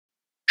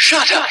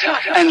Shut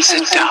up and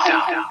sit down.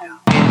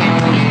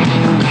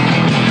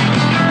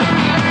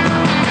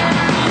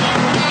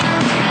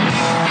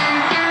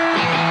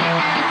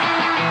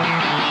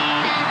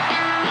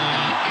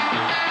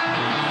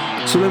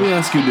 So let me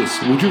ask you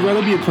this. Would you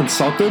rather be a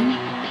consultant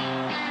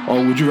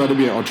or would you rather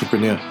be an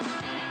entrepreneur?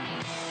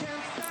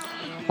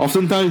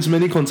 Oftentimes,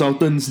 many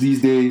consultants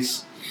these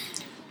days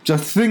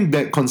just think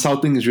that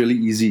consulting is really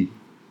easy.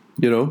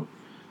 You know?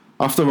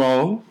 After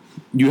all,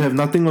 you have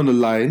nothing on the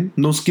line,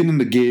 no skin in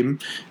the game,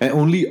 and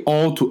only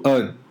all to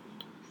earn.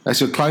 As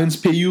your clients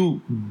pay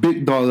you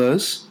big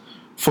dollars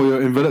for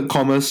your inverted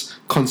commas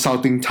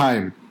consulting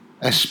time,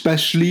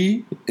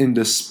 especially in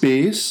the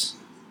space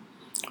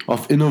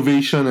of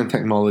innovation and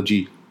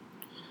technology.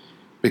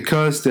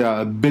 Because there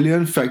are a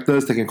billion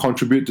factors that can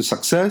contribute to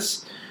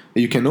success,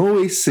 you can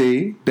always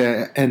say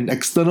that an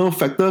external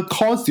factor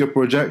caused your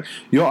project,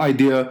 your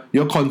idea,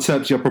 your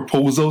concept, your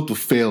proposal to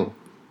fail.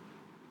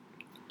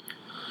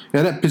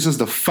 And that pisses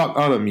the fuck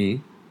out of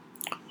me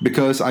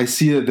because I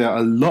see that there are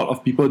a lot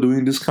of people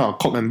doing this kind of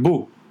cock and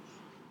bull.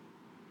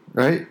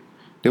 Right?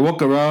 They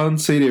walk around,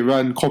 say they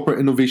run corporate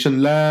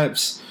innovation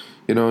labs,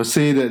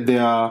 say that they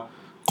are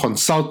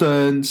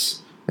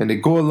consultants, and they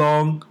go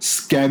along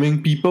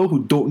scamming people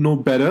who don't know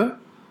better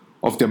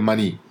of their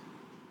money.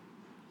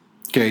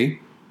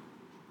 Okay?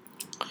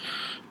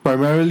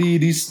 Primarily,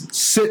 these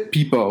said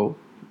people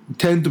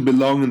tend to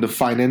belong in the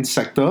finance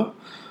sector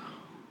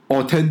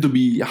or tend to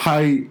be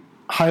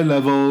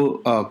high-level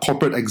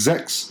corporate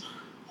execs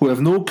who have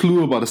no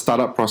clue about the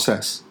startup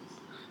process.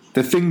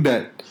 They think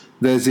that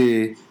there's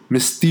a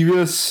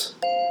mysterious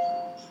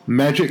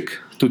magic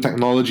to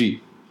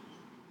technology,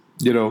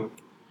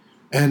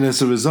 and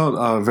as a result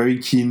are very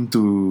keen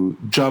to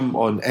jump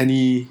on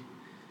any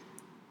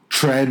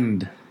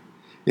trend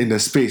in the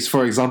space,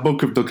 for example,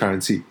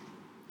 cryptocurrency.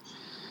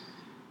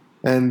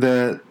 And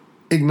that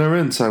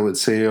ignorance, I would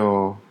say,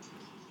 or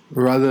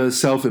rather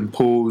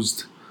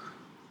self-imposed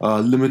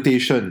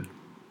limitation.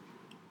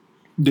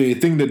 They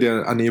think that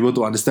they're unable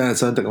to understand a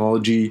certain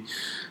technology.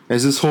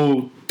 There's this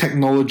whole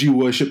technology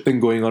worship thing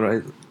going on,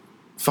 right?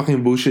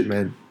 Fucking bullshit,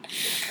 man.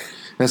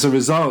 As a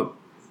result,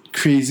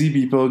 crazy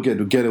people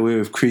get away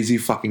with crazy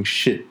fucking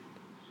shit.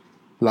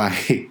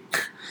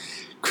 Like,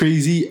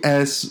 crazy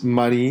ass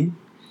money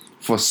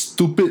for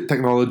stupid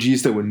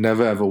technologies that would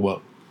never ever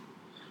work.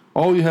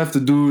 All you have to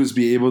do is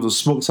be able to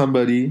smoke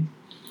somebody,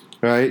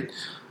 right?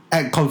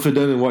 Act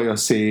confident in what you're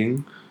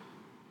saying,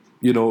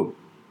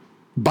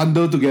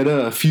 bundle together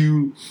a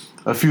few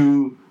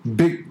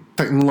big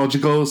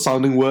technological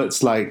sounding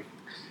words like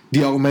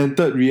the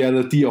augmented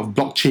reality of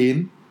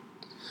blockchain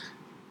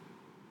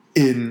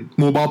in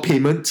mobile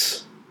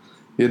payments,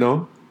 and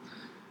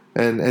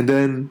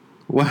then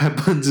what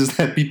happens is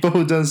that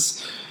people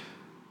just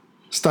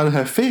start to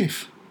have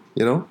faith,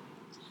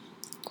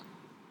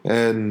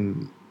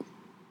 and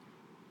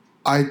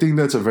I think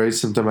that's a very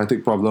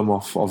symptomatic problem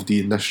of the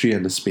industry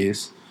and the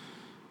space.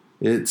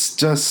 It's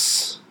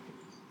just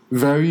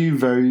very,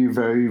 very,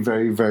 very,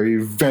 very, very,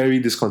 very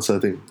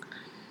disconcerting.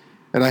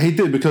 And I hate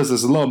it because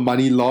there's a lot of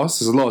money lost,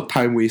 there's a lot of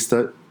time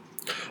wasted,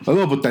 a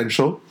lot of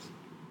potential.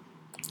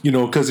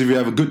 Because if you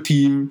have a good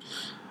team,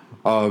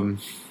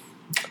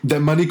 that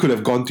money could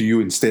have gone to you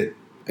instead.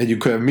 And you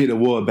could have made the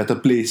world a better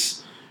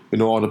place,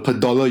 on a per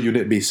dollar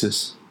unit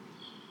basis.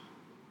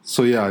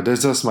 So yeah,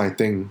 that's just my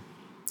thing.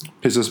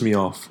 Pisses me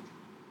off.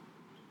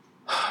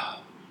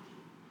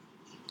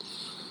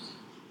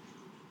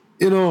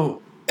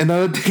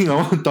 Another thing I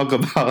want to talk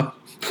about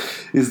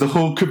is the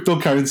whole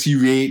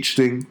cryptocurrency rage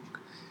thing.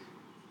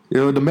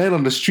 The man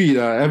on the street,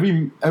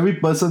 every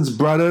person's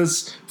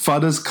brothers,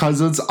 fathers,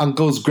 cousins,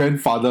 uncles,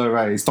 grandfather,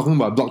 right, is talking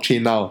about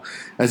blockchain now,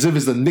 as if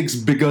it's the next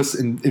biggest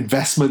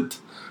investment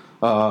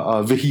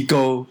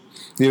vehicle,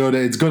 that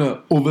it's going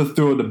to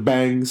overthrow the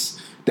banks,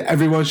 that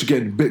everyone should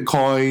get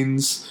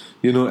bitcoins,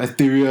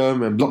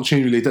 Ethereum and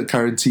blockchain-related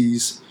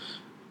currencies.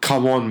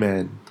 Come on,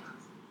 man.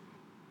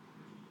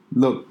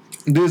 Look,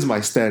 this is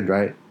my stand,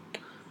 right?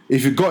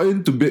 If you got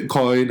into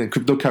Bitcoin and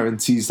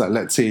cryptocurrencies, like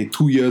let's say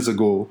 2 years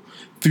ago,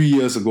 3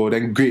 years ago,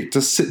 then great,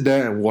 just sit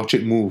there and watch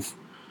it move,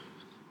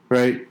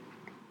 right?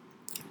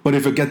 But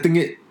if you're getting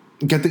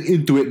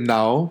into it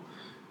now,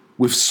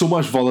 with so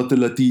much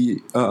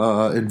volatility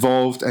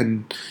involved,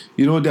 and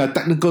there are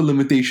technical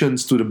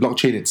limitations to the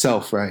blockchain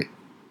itself, right?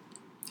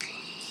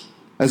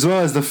 As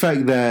well as the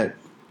fact that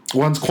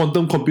once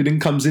quantum computing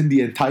comes in, the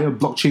entire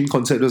blockchain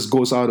concept just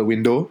goes out the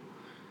window.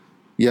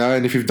 Yeah,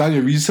 and if you've done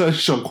your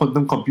research on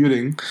quantum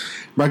computing,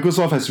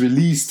 Microsoft has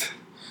released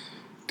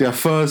their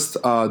first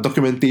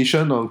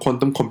documentation on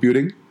quantum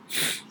computing.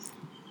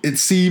 It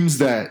seems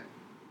that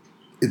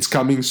it's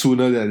coming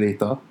sooner than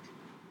later.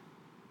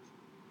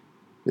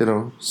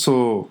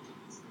 So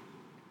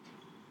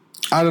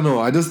I don't know.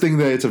 I just think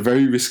that it's a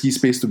very risky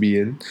space to be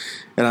in,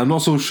 and I'm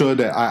not so sure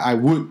that I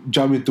would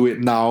jump into it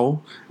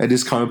now at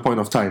this current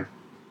point of time.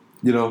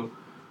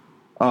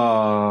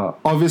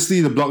 Obviously,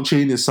 the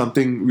blockchain is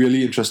something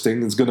really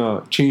interesting. It's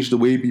gonna change the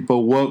way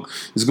people work.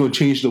 It's gonna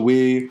change the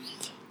way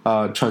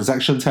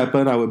transactions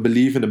happen, I would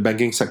believe, in the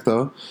banking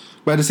sector.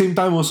 But at the same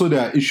time, also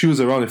there are issues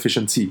around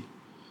efficiency.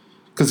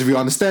 Because if you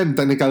understand the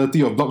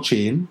technicality of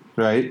blockchain,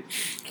 right,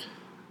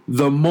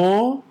 the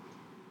more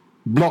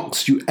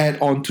blocks you add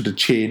on to the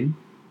chain,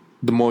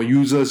 the more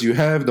users you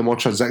have, the more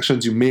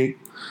transactions you make,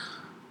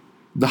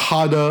 the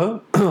harder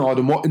or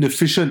the more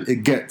inefficient it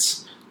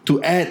gets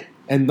to add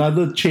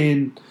another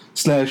chain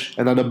 /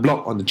 another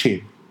block on the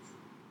chain.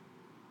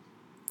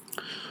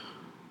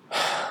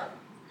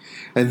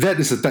 And that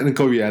is a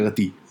technical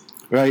reality,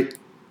 right?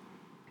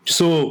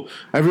 So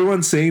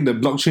everyone's saying that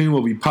blockchain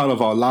will be part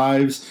of our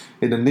lives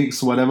in the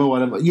next whatever.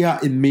 Yeah,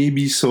 it may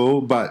be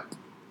so, but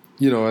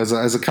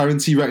as a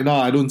currency right now,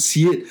 I don't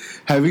see it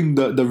having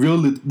the real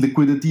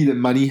liquidity that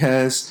money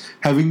has,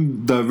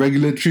 having the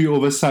regulatory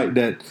oversight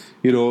that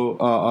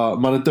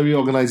monetary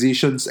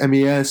organizations,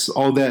 MAS,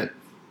 all that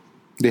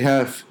they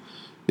have.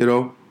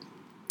 I'm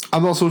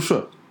not so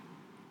sure.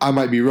 I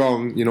might be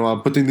wrong.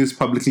 I'm putting this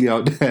publicly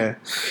out there.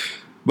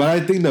 But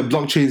I think that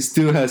blockchain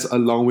still has a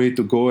long way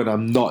to go, and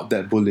I'm not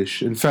that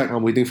bullish. In fact,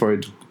 I'm waiting for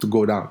it to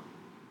go down.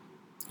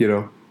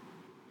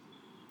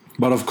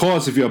 But of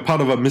course, if you're part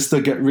of a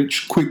Mr.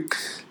 Get-Rich-Quick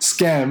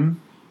scam,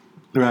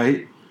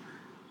 right,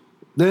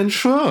 then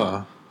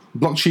sure.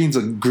 Blockchain's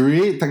a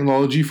great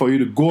technology for you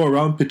to go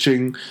around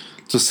pitching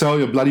to sell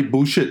your bloody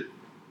bullshit,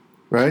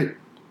 right?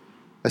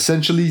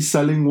 Essentially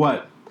selling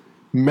what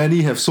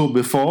many have sold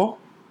before,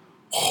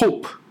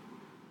 hope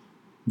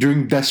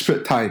during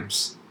desperate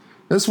times.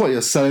 That's what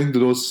you're selling to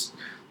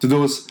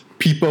those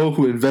people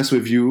who invest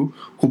with you,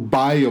 who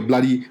buy your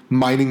bloody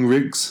mining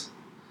rigs.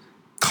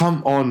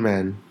 Come on,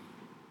 man.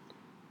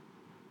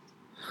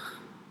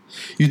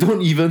 You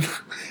don't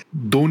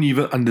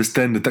even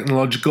understand the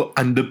technological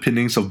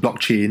underpinnings of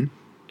blockchain,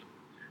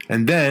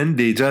 and then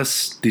they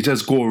just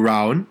go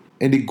around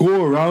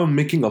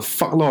making a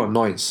fuckload of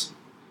noise.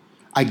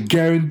 I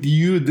guarantee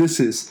you this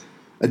is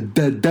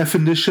the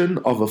definition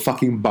of a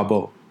fucking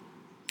bubble.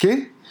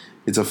 Okay?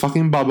 It's a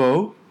fucking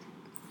bubble.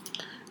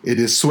 It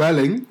is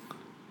swelling.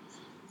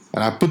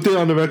 And I put it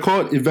on the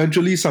record,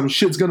 eventually some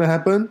shit's gonna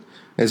happen, and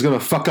it's gonna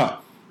fuck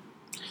up.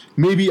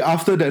 Maybe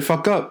after that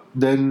fuck up,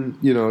 then,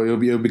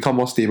 it'll become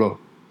more stable.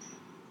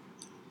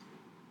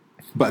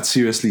 But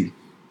seriously,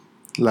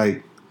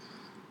 like,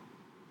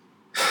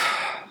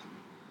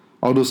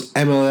 all those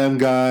MLM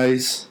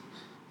guys,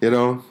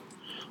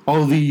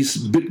 all these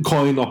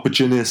Bitcoin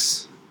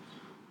opportunists.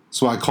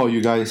 That's what I call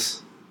you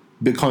guys.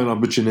 Bitcoin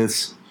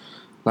opportunists.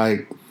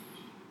 Like,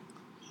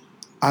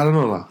 I don't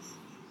know lah.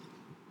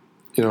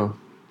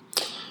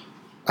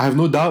 I have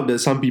no doubt that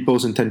some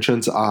people's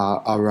intentions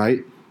are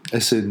right.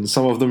 As in,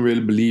 some of them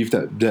really believe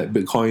that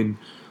Bitcoin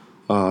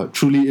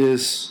truly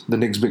is the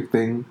next big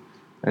thing,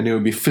 and it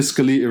would be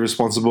fiscally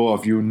irresponsible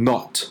of you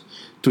not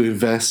to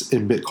invest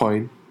in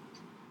Bitcoin.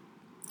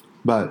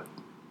 But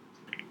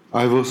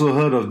I've also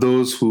heard of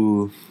those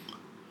who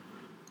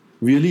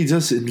really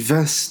just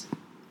invest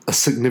a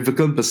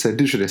significant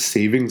percentage of their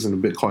savings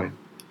in Bitcoin.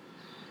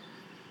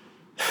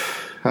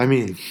 I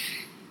mean,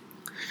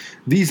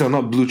 these are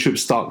not blue chip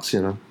stocks,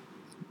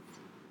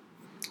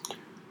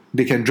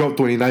 They can drop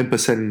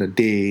 29% in a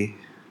day.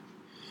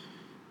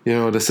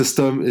 The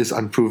system is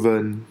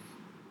unproven.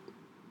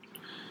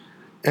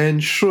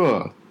 And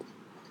sure,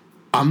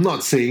 I'm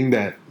not saying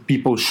that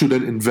people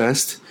shouldn't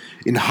invest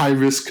in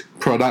high-risk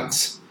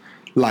products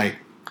like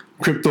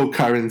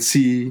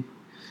cryptocurrency,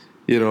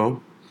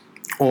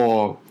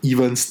 or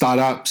even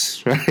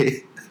startups,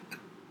 right?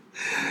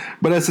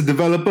 But as a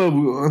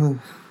developer,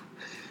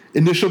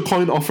 initial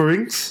coin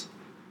offerings,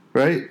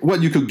 right?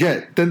 What you could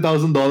get,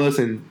 $10,000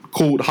 in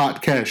cold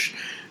hard cash,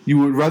 you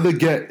would rather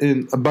get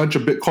in a bunch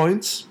of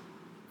Bitcoins.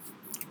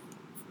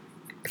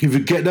 If you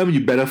get them,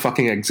 you better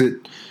fucking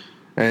exit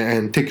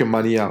and take your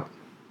money out.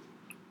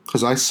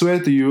 Because I swear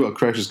to you, a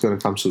crash is going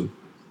to come soon.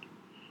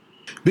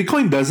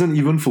 Bitcoin doesn't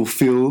even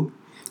fulfill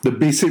the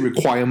basic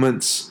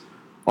requirements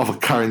of a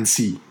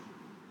currency.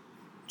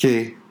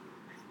 Okay?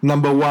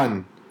 Number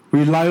one,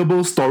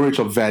 reliable storage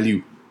of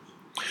value.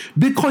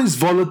 Bitcoin's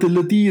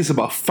volatility is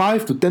about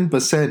 5 to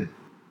 10%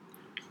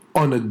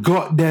 on a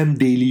goddamn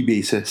daily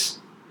basis.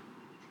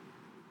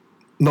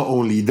 Not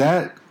only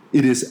that,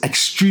 it is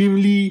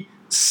extremely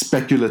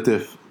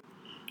speculative.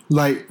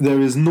 Like, there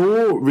is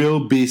no real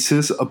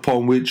basis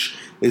upon which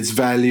its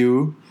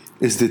value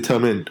is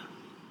determined.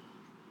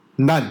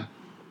 None.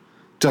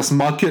 Just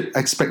market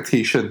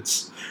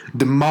expectations,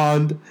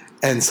 demand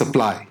and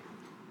supply.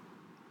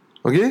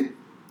 Okay?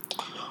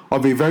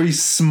 Of a very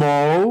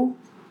small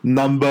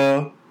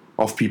number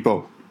of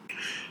people.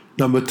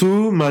 Number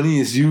two, money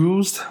is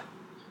used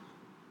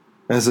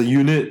as a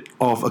unit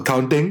of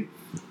accounting.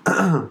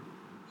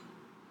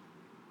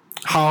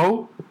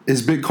 How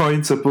is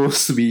Bitcoin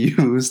supposed to be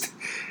used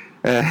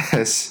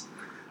as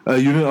a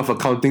unit of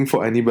accounting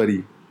for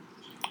anybody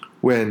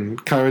when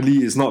currently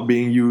it's not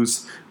being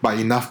used by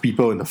enough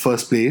people in the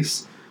first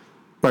place,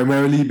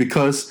 primarily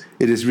because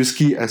it is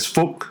risky as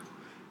fuck,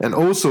 and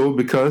also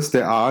because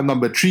there are,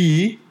 number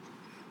three,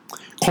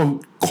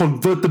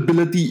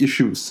 convertibility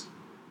issues,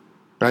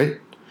 right?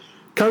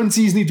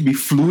 Currencies need to be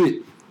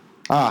fluid.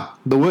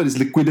 The word is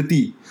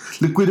liquidity.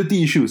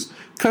 Liquidity issues.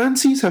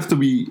 Currencies have to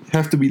be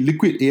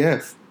liquid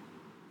AF.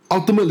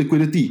 Ultimate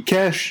liquidity,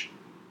 cash.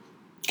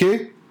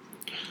 Okay?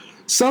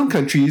 Some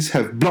countries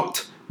have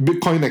blocked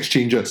Bitcoin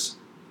exchanges.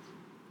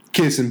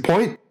 Case in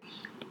point,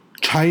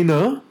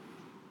 China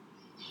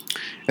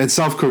and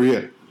South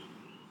Korea.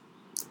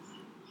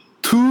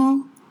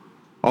 Two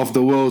of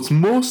the world's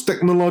most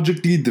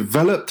technologically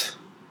developed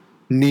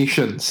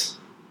nations,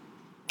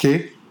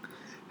 okay,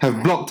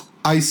 have blocked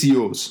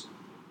ICOs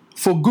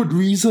for good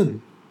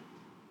reason.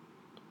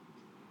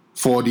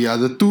 For the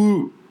other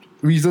two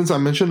reasons I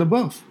mentioned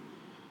above.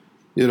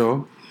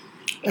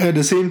 At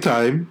the same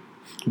time,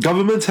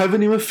 governments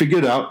haven't even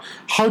figured out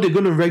how they're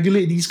going to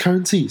regulate these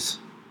currencies.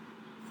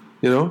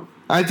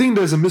 I think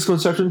there's a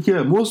misconception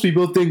here. Most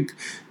people think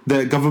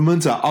that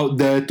governments are out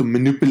there to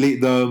manipulate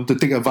them, to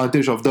take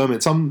advantage of them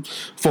in some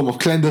form of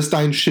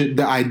clandestine shit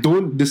that I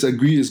don't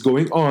disagree is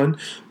going on.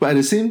 But at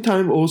the same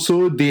time,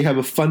 also, they have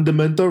a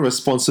fundamental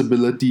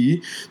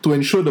responsibility to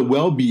ensure the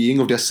well-being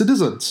of their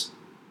citizens.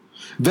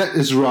 That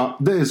is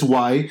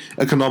why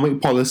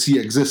economic policy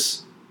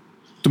exists.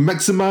 To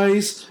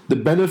maximize the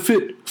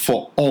benefit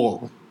for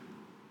all.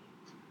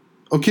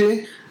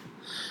 Okay?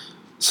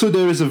 So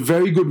there is a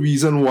very good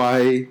reason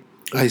why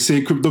I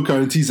say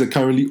cryptocurrencies are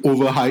currently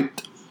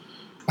overhyped.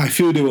 I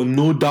feel they will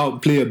no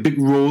doubt play a big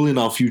role in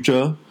our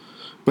future.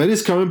 But at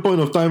this current point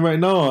of time right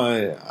now,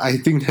 I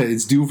think that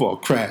it's due for a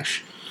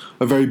crash.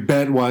 A very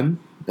bad one.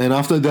 And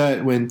after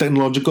that, when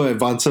technological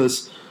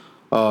advances,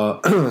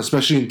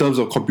 especially in terms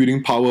of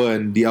computing power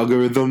and the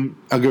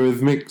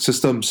algorithmic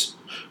systems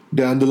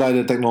that underlie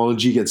the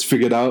technology gets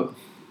figured out,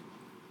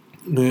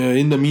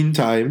 in the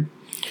meantime,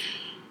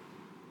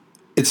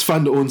 it's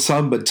fun to own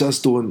some, but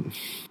just don't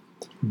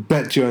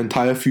bet your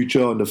entire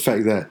future on the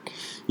fact that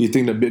you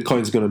think that Bitcoin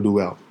is going to do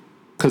well,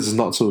 because it's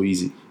not so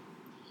easy.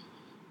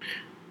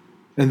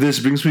 And this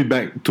brings me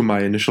back to my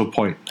initial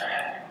point,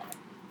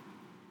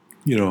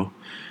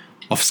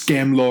 of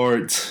scam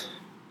lords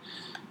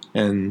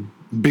and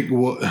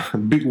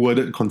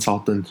big-worded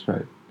consultants,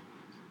 right?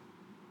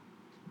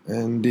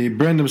 And they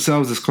brand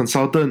themselves as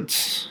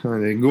consultants,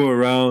 and they go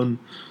around,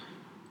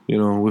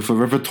 with a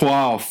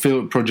repertoire of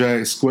failed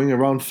projects, going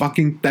around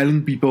fucking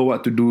telling people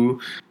what to do,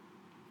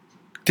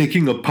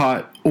 taking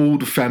apart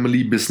old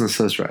family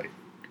businesses, right?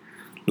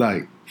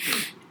 Like,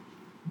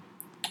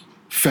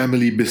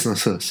 family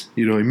businesses,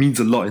 it means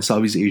a lot in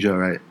Southeast Asia,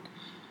 right?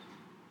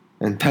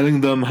 And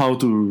telling them how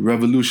to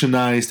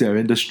revolutionize their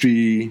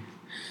industry.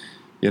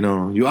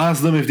 You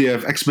ask them if they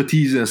have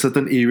expertise in a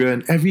certain area,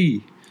 and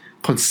every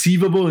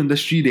conceivable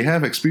industry they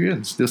have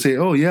experience. They'll say,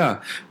 oh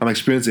yeah, I'm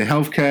experienced in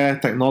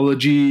healthcare,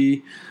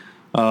 technology,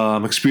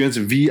 I'm experienced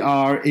in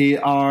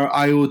VR, AR,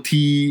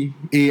 IoT,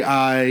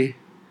 AI,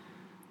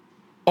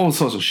 all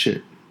sorts of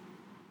shit.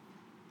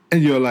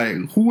 And you're like,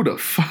 who the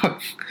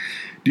fuck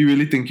do you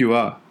really think you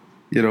are?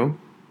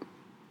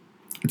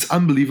 It's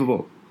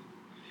unbelievable.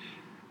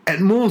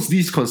 At most,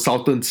 these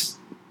consultants,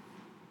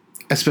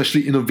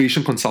 especially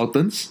innovation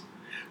consultants,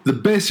 the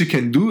best you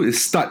can do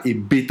is start a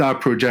beta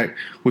project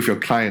with your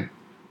client.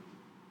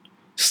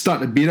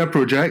 Start a beta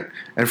project,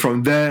 and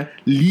from there,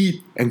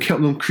 lead and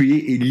help them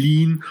create a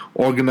lean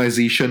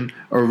organization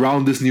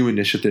around this new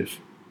initiative.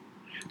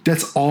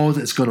 That's all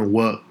that's gonna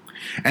work.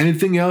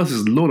 Anything else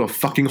is a load of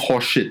fucking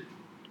horse shit.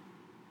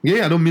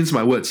 Yeah, I don't mince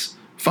my words.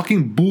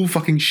 Fucking bull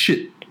fucking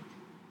shit.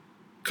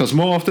 Because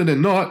more often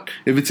than not,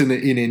 if it's in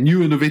a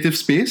new innovative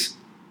space,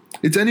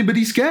 it's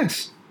anybody's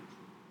guess.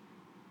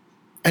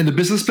 And the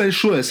business plan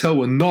sure as hell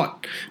will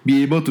not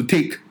be able to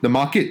take the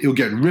market. It'll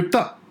get ripped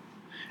up.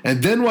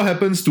 And then what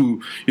happens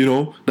to,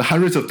 the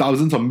hundreds of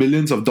thousands or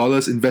millions of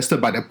dollars invested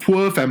by the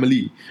poor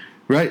family,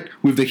 right?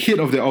 With the head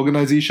of their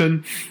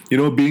organization,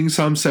 being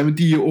some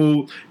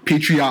 70-year-old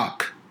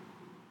patriarch.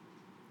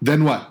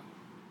 Then what?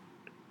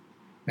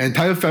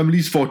 Entire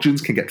family's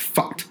fortunes can get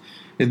fucked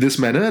in this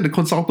manner, and the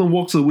consultant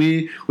walks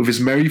away with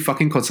his merry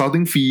fucking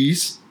consulting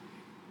fees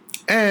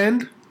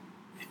and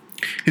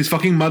his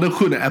fucking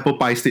motherhood and apple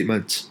pie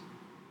statements.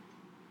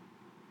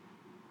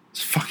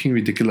 It's fucking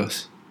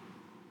ridiculous.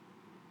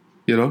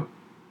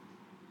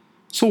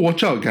 So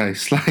watch out,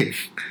 guys. Like,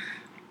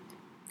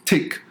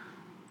 take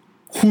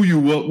who you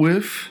work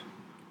with,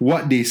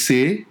 what they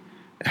say,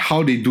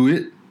 how they do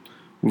it,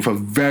 with a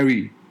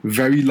very,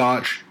 very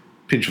large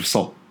pinch of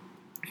salt.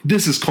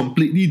 This is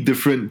completely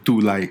different to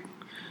an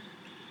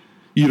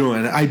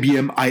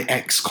IBM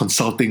iX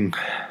consulting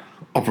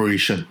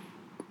operation,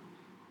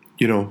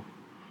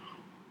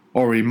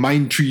 or a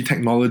Mindtree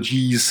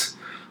Technologies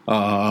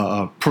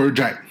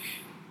project,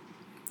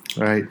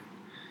 right?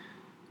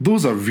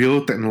 Those are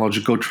real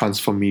technological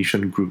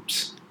transformation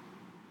groups,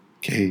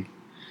 okay?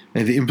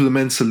 And they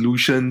implement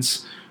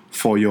solutions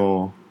for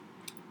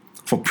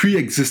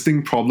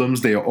pre-existing problems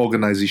that your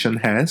organization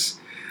has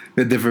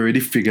that they've already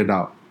figured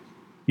out.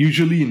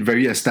 Usually in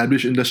very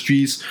established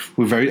industries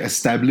with very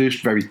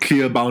established, very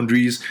clear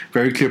boundaries,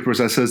 very clear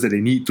processes that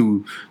they need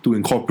to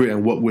incorporate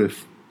and work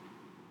with.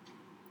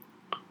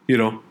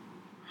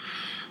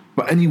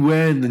 But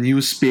anywhere in the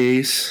new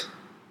space,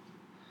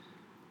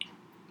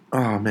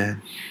 Oh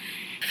man.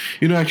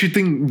 I actually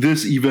think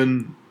this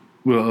even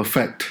will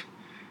affect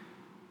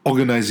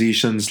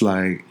organizations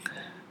like,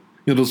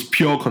 those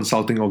pure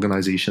consulting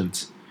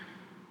organizations,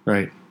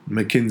 right?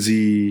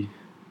 McKinsey,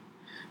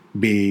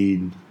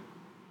 Bain,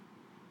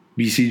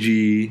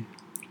 BCG.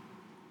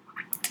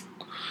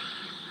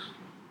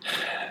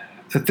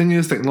 The thing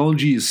is,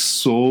 technology is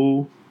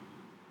so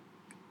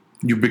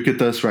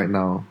ubiquitous right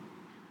now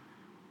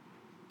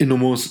in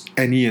almost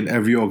any and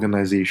every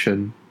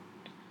organization,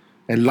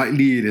 and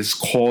likely it is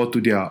core to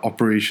their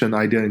operation,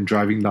 either in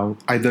driving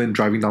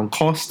down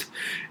cost,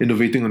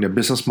 innovating on their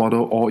business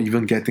model, or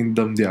even getting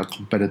them their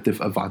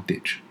competitive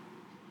advantage.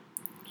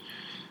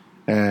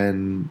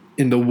 And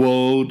in the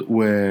world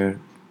where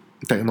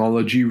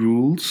technology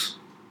rules,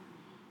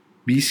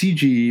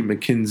 BCG,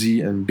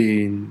 McKinsey, and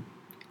Bain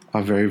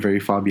are very, very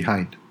far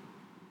behind.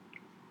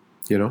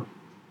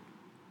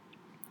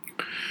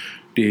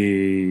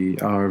 They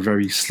are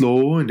very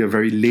slow and they're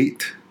very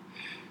late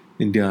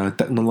in their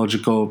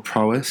technological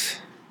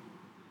prowess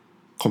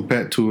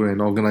compared to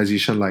an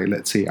organization like,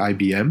 let's say,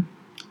 IBM,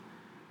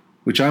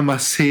 which I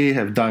must say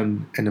have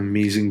done an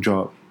amazing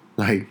job.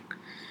 Like,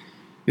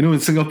 in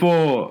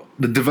Singapore,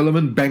 the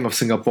Development Bank of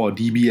Singapore,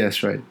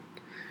 DBS, right?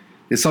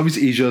 It's Southeast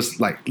Asia's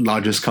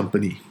largest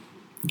company,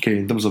 okay,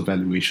 in terms of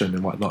valuation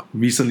and whatnot.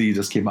 Recently, it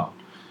just came out.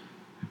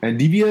 And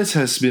DBS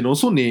has been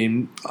also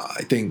named,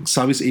 I think,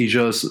 Southeast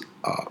Asia's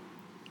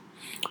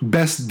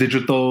best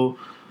digital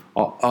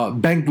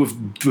bank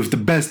with the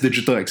best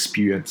digital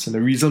experience. And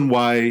the reason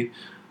why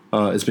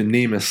it's been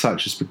named as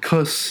such is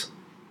because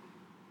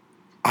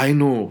I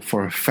know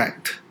for a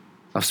fact,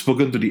 I've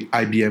spoken to the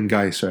IBM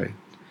guys, right,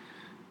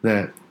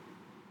 that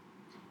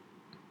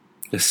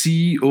the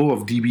CEO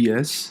of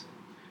DBS,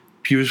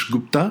 Piyush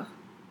Gupta,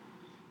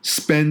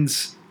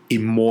 spends a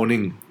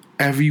morning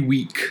every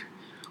week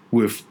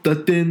with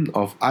 13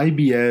 of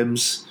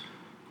IBM's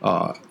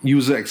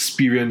user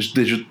experience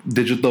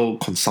digital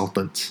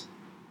consultants.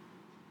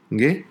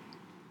 Okay?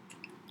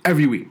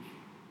 Every week.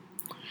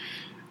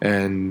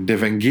 And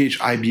they've engaged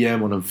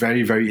IBM on a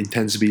very, very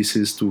intense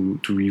basis to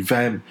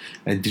revamp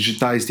and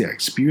digitize their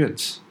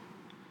experience.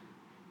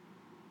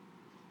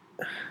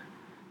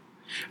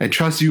 And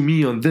trust you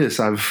me on this,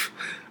 I've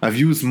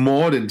used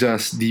more than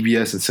just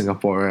DBS in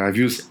Singapore. Right? I've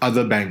used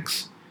other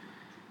banks.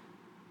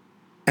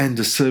 And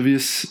the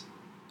service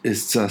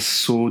is just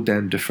so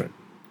damn different.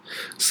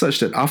 Such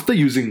that after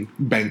using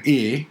Bank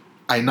A,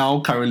 I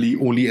now currently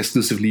only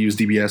exclusively use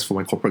DBS for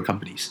my corporate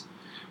companies.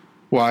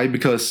 Why?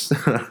 Because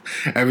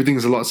everything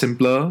is a lot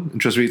simpler,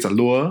 interest rates are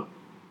lower.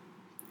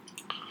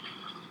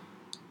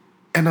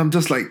 And I'm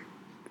just like,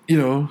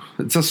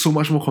 it's just so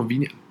much more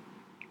convenient.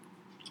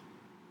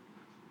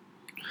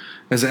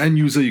 As an end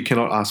user, you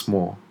cannot ask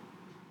more.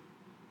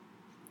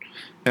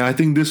 And I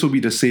think this will be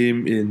the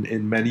same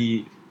in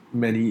many,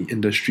 many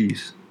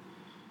industries.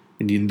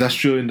 In the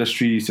industrial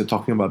industries, you're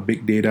talking about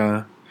big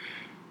data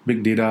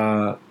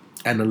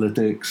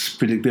analytics,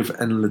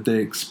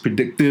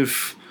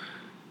 predictive,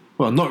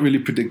 well, not really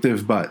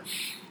predictive, but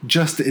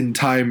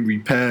just-in-time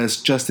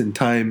repairs,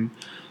 just-in-time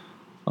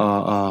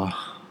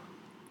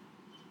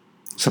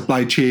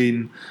supply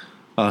chain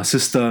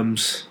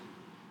systems,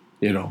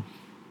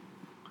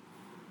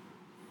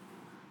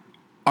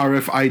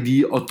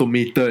 RFID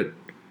automated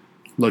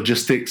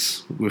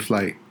logistics with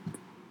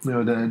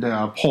there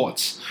are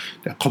ports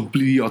that are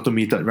completely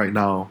automated right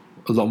now,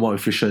 a lot more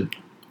efficient.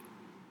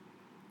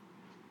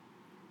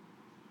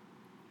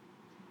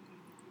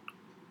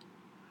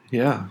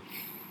 Yeah.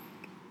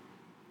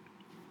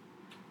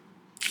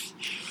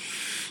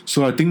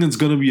 So I think it's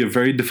going to be a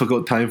very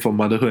difficult time for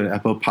motherhood and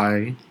apple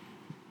pie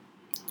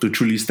to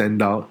truly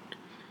stand out.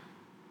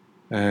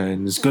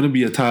 And it's going to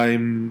be a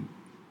time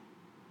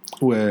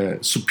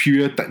where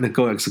superior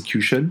technical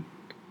execution,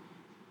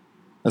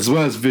 as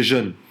well as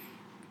vision,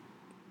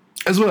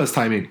 as well as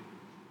timing,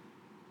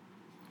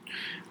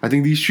 I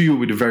think these three will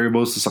be the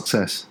variables to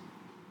success.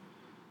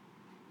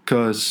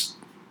 Because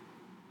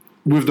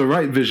with the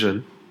right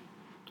vision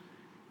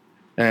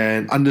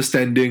and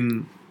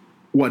understanding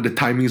what the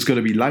timing is going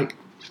to be like,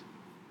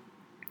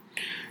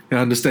 and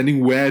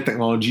understanding where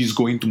technology is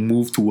going to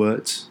move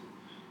towards,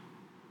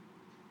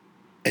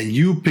 and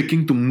you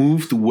picking to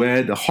move to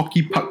where the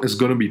hockey puck is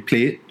going to be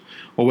played,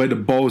 or where the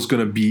ball is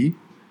going to be,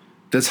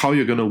 that's how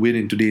you're going to win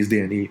in today's day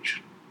and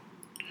age.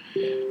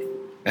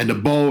 And the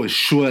ball is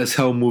sure as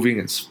hell moving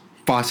as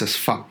fast as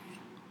fuck.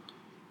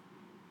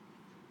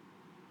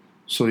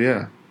 So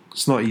yeah,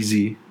 it's not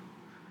easy.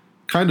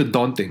 Kind of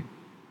daunting.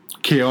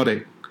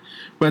 Chaotic.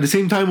 But at the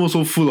same time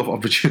also full of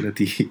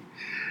opportunity.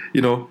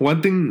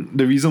 One thing,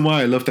 the reason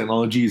why I love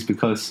technology is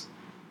because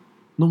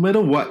no matter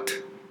what,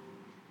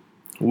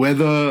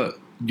 whether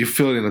you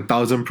failed in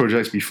 1,000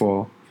 projects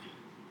before,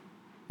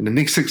 in the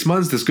next 6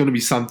 months there's going to be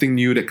something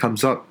new that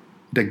comes up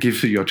that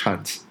gives you your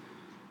chance.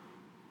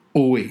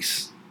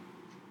 Always.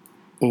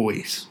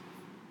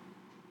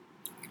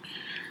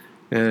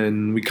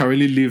 And we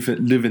currently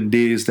live in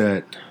days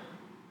that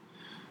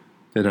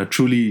are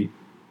truly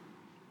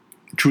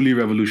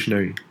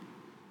revolutionary.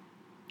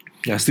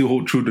 I still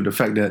hold true to the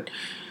fact that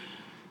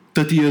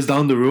 30 years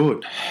down the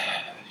road,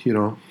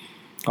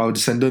 our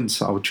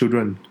descendants, our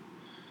children,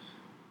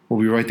 will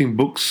be writing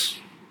books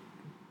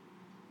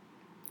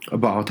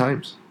about our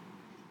times.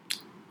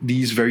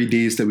 These very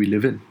days that we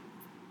live in.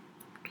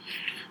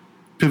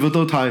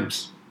 Pivotal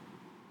times.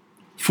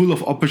 Full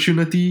of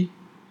opportunity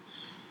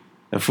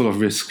and full of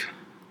risk.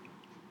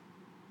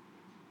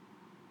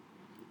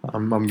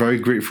 I'm very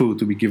grateful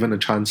to be given a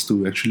chance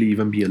to actually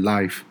even be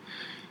alive,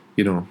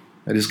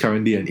 at this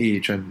current day and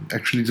age, and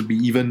actually to be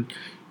even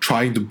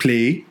trying to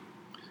play,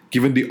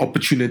 given the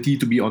opportunity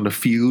to be on the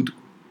field,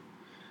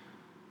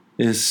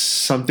 is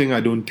something I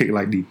don't take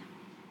lightly.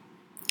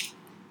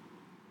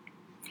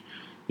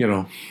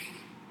 Yeah.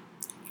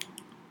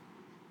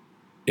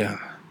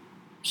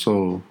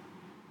 So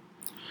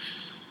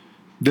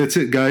that's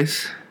it,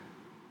 guys.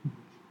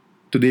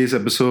 Today's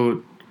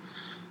episode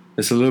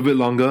is a little bit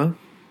longer,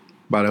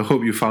 but I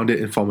hope you found it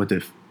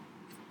informative.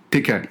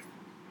 Take care.